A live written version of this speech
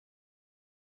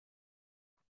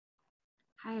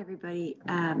Hi, everybody.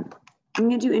 I'm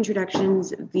going to do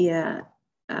introductions via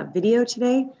video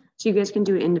today, so you guys can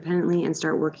do it independently and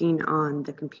start working on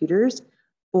the computers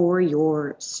for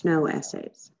your SNO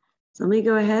essays. So let me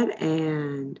go ahead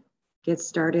and get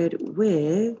started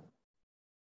with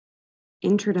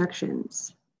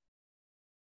introductions.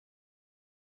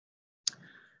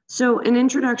 So an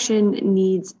introduction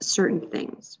needs certain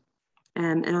things.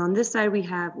 And on this side, we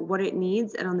have what it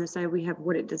needs, and on this side, we have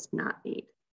what it does not need.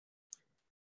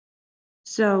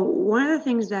 So one of the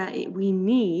things that we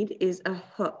need is a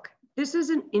hook. This is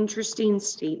an interesting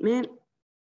statement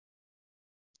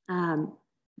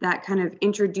that kind of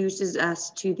introduces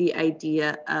us to the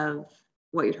idea of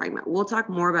what you're talking about. We'll talk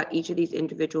more about each of these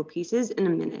individual pieces in a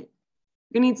minute.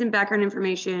 You're gonna need some background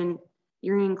information.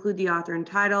 You're gonna include the author and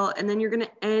title, and then you're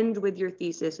gonna end with your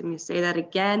thesis. I'm gonna say that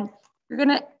again. You're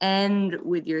gonna end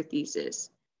with your thesis.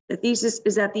 The thesis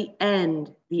is at the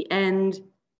end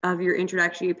of your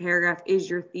introductory paragraph is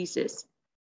your thesis.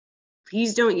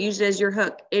 Please don't use it as your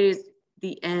hook. It is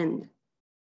the end.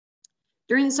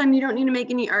 During this time, you don't need to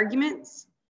make any arguments.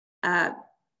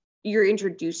 You're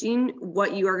introducing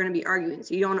what you are going to be arguing,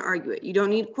 so you don't want to argue it. You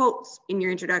don't need quotes in your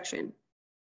introduction.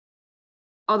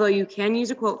 Although you can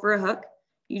use a quote for a hook,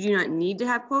 you do not need to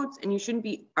have quotes, and you shouldn't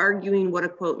be arguing what a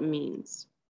quote means.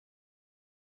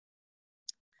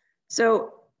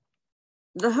 So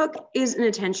the hook is an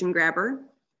attention grabber.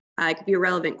 It could be a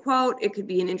relevant quote. It could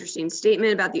be an interesting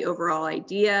statement about the overall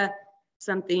idea,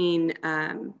 something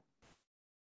that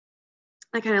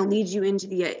kind of leads you into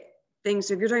the thing.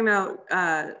 So if you're talking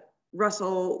about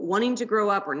Russell wanting to grow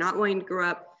up or not wanting to grow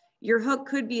up, your hook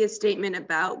could be a statement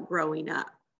about growing up.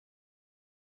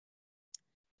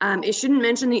 It shouldn't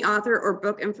mention the author or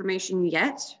book information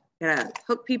yet. Gotta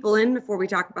hook people in before we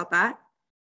talk about that.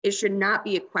 It should not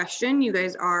be a question. You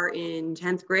guys are in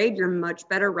 10th grade. You're much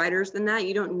better writers than that.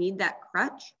 You don't need that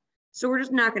crutch. So we're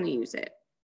just not going to use it.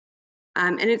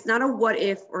 And it's not a what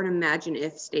if or an imagine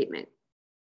if statement.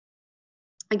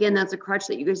 Again, that's a crutch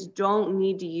that you guys don't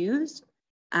need to use.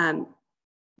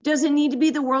 Does it need to be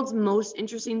the world's most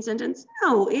interesting sentence?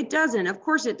 No, it doesn't. Of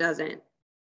course it doesn't.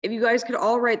 If you guys could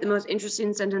all write the most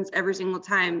interesting sentence every single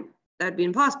time, that'd be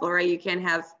impossible, right? You can't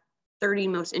have 30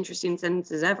 most interesting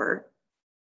sentences ever.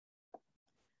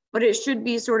 But it should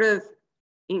be sort of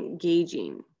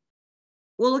engaging.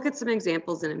 We'll look at some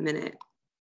examples in a minute.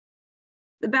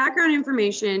 The background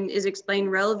information is explain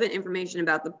relevant information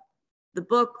about the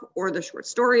book or the short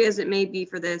story as it may be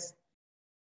for this,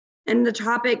 and the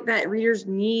topic that readers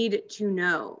need to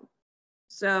know.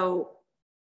 So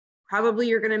probably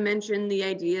you're going to mention the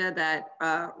idea that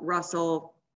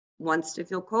Russell wants to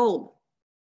feel cold.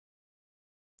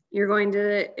 You're going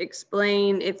to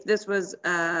explain, if this was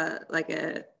like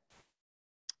a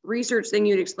research thing,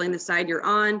 you'd explain the side you're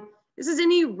on. This is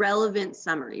any relevant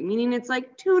summary, meaning it's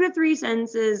like 2 to 3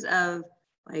 sentences of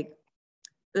like,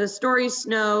 the story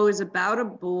SNO is about a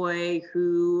boy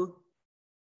who,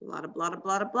 blah, blah, blah,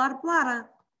 blah, blah, blah.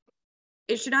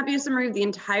 It should not be a summary of the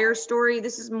entire story.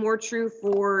 This is more true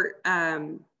for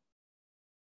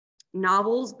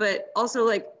novels, but also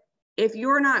like, if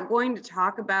you're not going to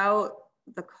talk about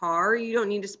the car, you don't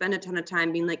need to spend a ton of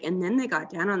time being like, and then they got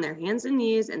down on their hands and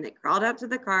knees and they crawled up to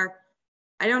the car.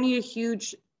 I don't need a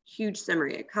huge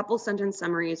summary. A couple sentence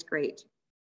summary is great.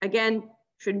 Again,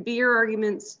 shouldn't be your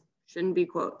arguments, shouldn't be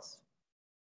quotes.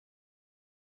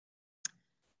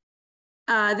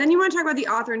 Then you want to talk about the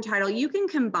author and title. You can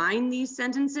combine these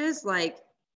sentences like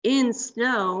in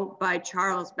SNO by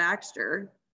Charles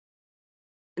Baxter,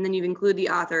 and then you include the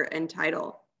author and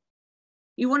title.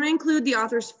 You want to include the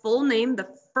author's full name the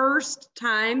first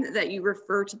time that you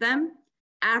refer to them.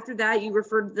 After that, you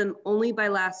refer to them only by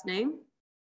last name.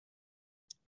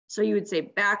 So you would say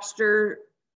Baxter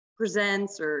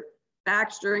presents or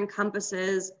Baxter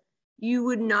encompasses. You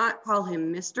would not call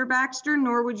him Mr. Baxter,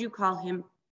 nor would you call him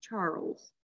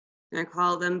Charles. And I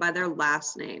call them by their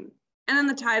last name. And then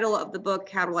the title of the book,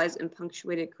 capitalized and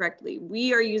punctuated correctly.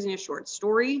 We are using a short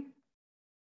story.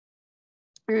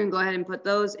 We're going to go ahead and put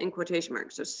those in quotation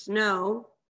marks. So SNO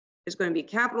is going to be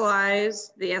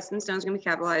capitalized. The S in SNO is going to be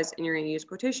capitalized, and you're going to use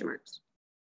quotation marks.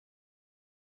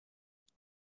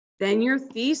 Then your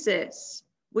thesis,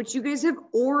 which you guys have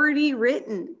already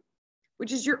written,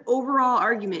 which is your overall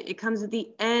argument. It comes at the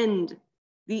end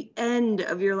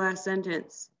of your last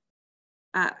sentence.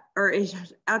 Or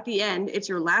at the end, it's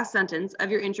your last sentence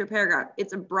of your intro paragraph.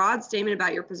 It's a broad statement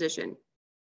about your position.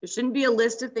 There shouldn't be a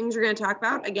list of things you're going to talk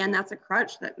about. Again, that's a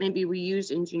crutch that maybe we used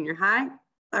in junior high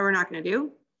that we're not going to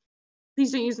do.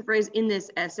 Please don't use the phrase in this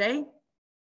essay.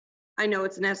 I know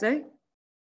it's an essay.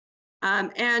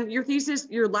 And your thesis,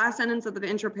 your last sentence of the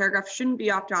intro paragraph shouldn't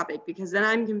be off topic because then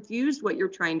I'm confused what you're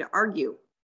trying to argue.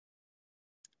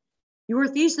 Your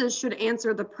thesis should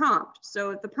answer the prompt.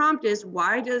 So if the prompt is,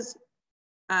 why does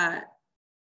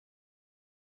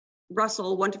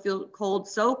Russell want to feel cold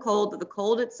so cold that the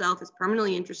cold itself is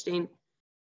permanently interesting?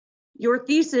 Your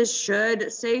thesis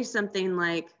should say something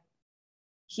like,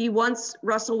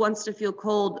 Russell wants to feel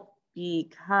cold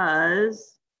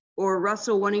because, or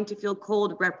Russell wanting to feel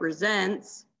cold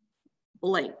represents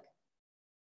blank.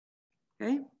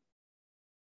 Okay.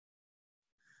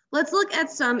 Let's look at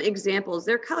some examples.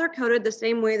 They're color coded the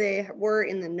same way they were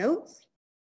in the notes.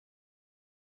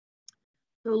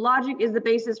 So logic is the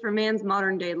basis for man's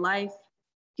modern day life.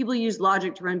 People use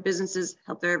logic to run businesses,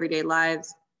 help their everyday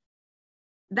lives.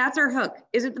 That's our hook.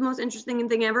 Is it the most interesting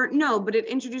thing ever? No, but it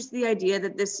introduced the idea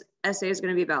that this essay is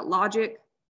going to be about logic.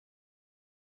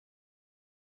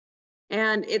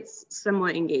 And it's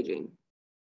somewhat engaging.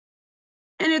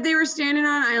 And if they were stranded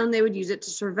on an island, they would use it to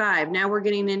survive. Now we're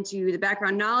getting into the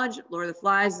background knowledge. Lord of the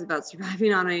Flies is about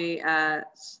surviving on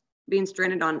being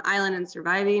stranded on an island and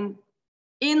surviving.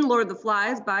 In Lord of the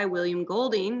Flies by William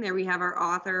Golding, there we have our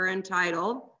author and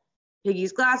title.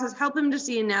 Piggy's glasses help him to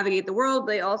see and navigate the world.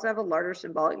 They also have a larger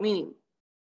symbolic meaning.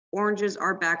 Oranges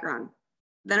are background.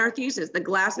 Then our thesis, the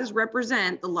glasses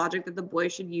represent the logic that the boy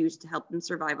should use to help them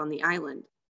survive on the island.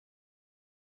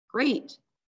 Great.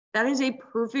 That is a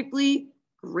perfectly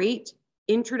great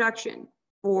introduction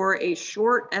for a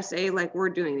short essay like we're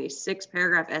doing, a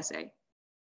 6-paragraph essay.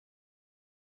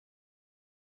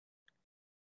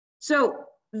 So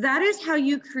that is how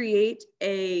you create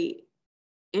a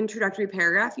introductory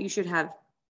paragraph. You should have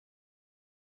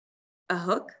a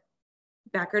hook,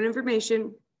 background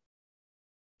information,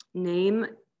 name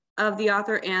of the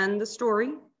author and the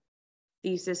story,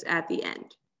 thesis at the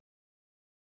end.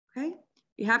 Okay, if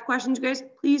you have questions, guys,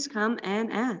 please come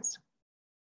and ask.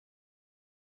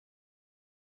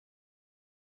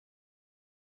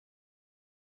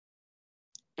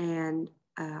 And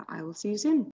I will see you soon.